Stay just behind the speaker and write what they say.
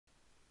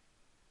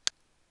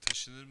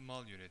Taşınır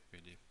mal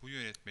yönetmeliği. Bu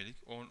yönetmelik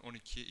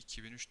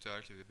 10-12-2003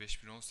 tarihli ve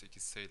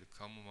 5018 sayılı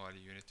Kamu Mali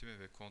Yönetimi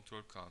ve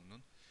Kontrol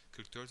Kanunu'nun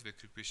 44 ve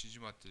 45.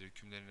 maddeleri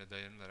hükümlerine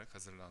dayanılarak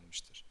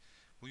hazırlanmıştır.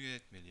 Bu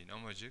yönetmeliğin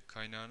amacı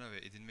kaynağına ve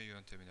edinme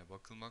yöntemine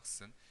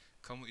bakılmaksızın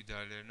kamu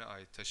idarelerine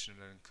ait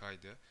taşınırların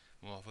kaydı,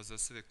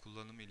 muhafazası ve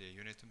kullanımı ile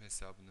yönetim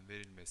hesabının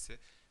verilmesi,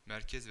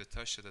 merkez ve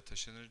taşrada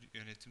taşınır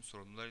yönetim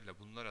sorumlularıyla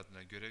bunlar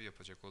adına görev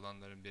yapacak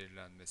olanların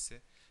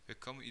belirlenmesi ve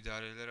kamu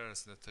idareleri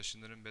arasında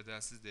taşınırın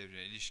bedelsiz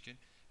devrine ilişkin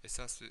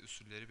esas ve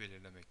usulleri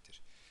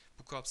belirlemektir.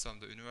 Bu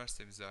kapsamda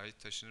üniversitemize ait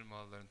taşınır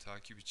malların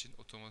takip için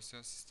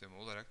otomasyon sistemi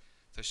olarak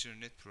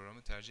Taşınır Net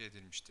programı tercih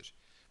edilmiştir.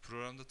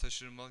 Programda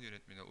taşınır mal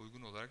yönetmeliğine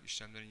uygun olarak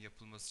işlemlerin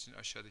yapılması için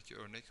aşağıdaki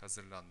örnek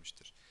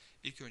hazırlanmıştır.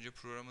 İlk önce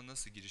programa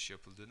nasıl giriş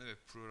yapıldığını ve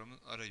programın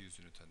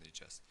arayüzünü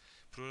tanıyacağız.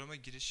 Programa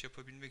giriş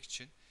yapabilmek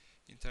için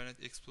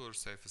Internet Explorer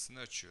sayfasını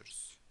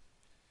açıyoruz.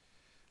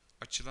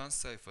 Açılan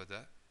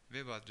sayfada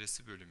web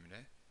adresi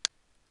bölümüne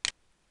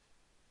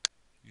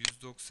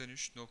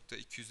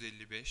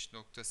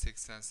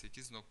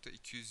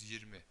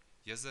 193.255.88.220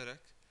 yazarak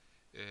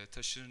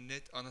Taşınır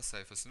Net ana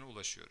sayfasına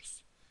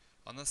ulaşıyoruz.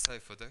 Ana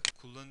sayfada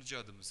kullanıcı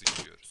adımızı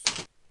giriyoruz.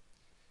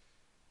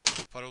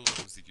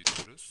 Parolamızı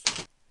giriyoruz.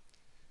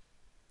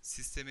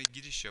 Sisteme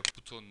giriş yap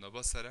butonuna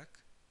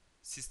basarak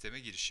sisteme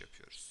giriş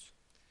yapıyoruz.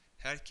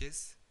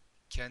 Herkes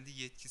kendi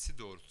yetkisi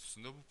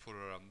doğrultusunda bu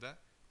programda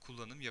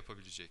kullanım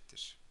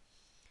yapabilecektir.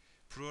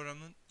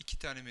 Programın iki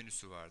tane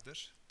menüsü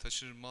vardır.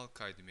 Taşınır mal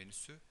kaydı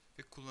menüsü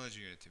ve kullanıcı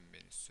yönetimi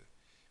menüsü.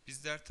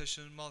 Bizler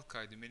taşınır mal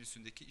kaydı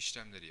menüsündeki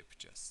işlemleri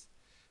yapacağız.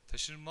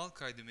 Taşınır mal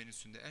kaydı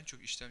menüsünde en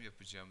çok işlem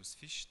yapacağımız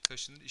fiş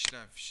taşınır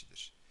işlem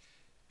fişidir.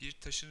 Bir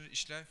taşınır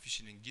işlem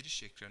fişinin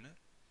giriş ekranı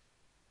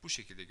bu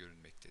şekilde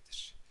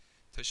görünmektedir.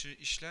 Taşınır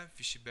işlem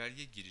fişi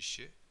belge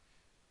girişi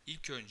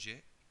ilk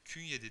önce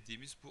künye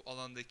dediğimiz bu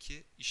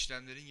alandaki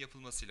işlemlerin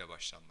yapılmasıyla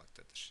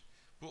başlanmaktadır.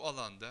 Bu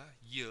alanda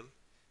yıl,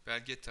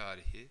 belge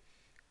tarihi,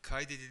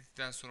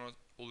 kaydedildikten sonra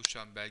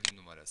oluşan belge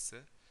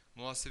numarası,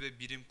 muhasebe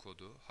birim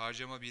kodu,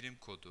 harcama birim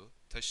kodu,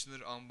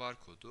 taşınır ambar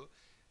kodu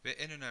ve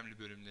en önemli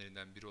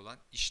bölümlerinden biri olan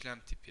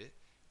işlem tipi,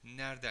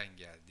 nereden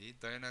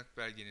geldiği, dayanak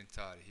belgenin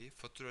tarihi,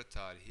 fatura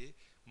tarihi,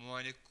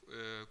 muayene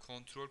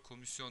kontrol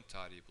komisyon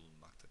tarihi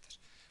bulunmaktadır.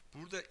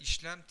 Burada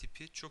işlem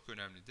tipi çok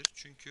önemlidir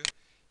çünkü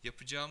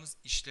yapacağımız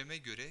işleme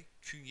göre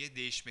künye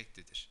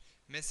değişmektedir.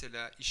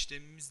 Mesela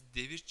işlemimiz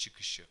devir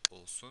çıkışı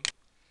olsun.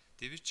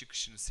 Devir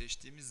çıkışını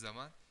seçtiğimiz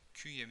zaman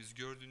künyemiz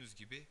gördüğünüz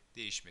gibi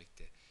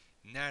değişmekte.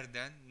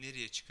 Nereden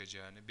nereye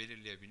çıkacağını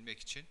belirleyebilmek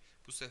için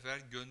bu sefer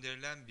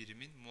gönderilen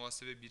birimin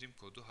muhasebe birim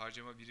kodu,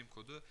 harcama birim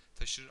kodu,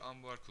 taşınır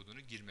ambar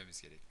kodunu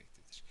girmemiz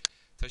gerekmektedir.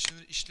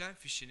 Taşınır işlem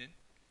fişinin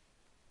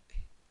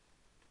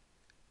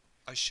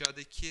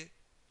aşağıdaki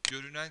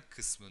görünen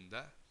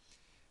kısmında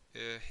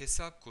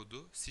hesap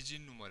kodu,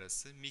 sicil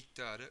numarası,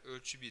 miktarı,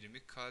 ölçü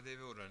birimi,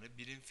 KDV oranı,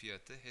 birim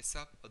fiyatı,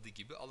 hesap adı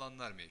gibi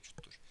alanlar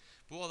mevcuttur.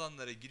 Bu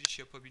alanlara giriş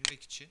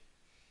yapabilmek için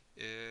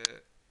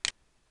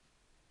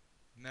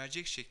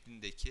mercek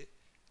şeklindeki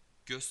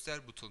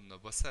göster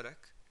butonuna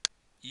basarak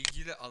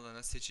ilgili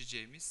alana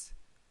seçeceğimiz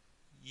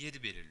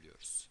yeri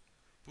belirliyoruz.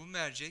 Bu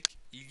mercek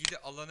ilgili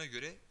alana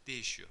göre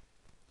değişiyor.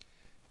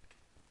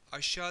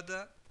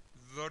 Aşağıda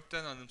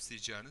Word'den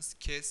anımsayacağınız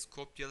kes,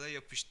 kopyala,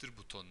 yapıştır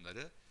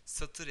butonları,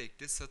 satır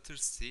ekle, satır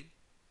sil,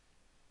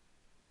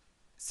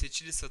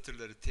 seçili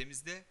satırları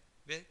temizle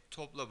ve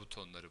topla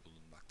butonları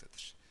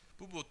bulunmaktadır.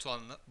 Bu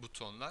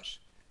butonlar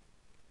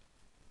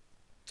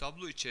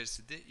tablo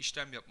içerisinde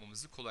işlem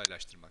yapmamızı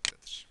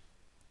kolaylaştırmaktadır.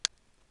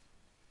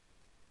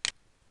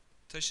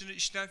 Taşınır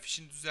işlem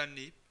fişini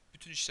düzenleyip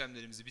bütün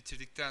işlemlerimizi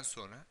bitirdikten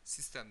sonra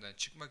sistemden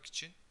çıkmak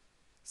için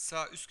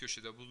sağ üst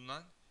köşede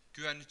bulunan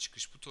güvenli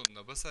çıkış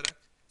butonuna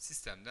basarak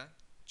sistemden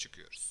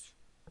çıkıyoruz.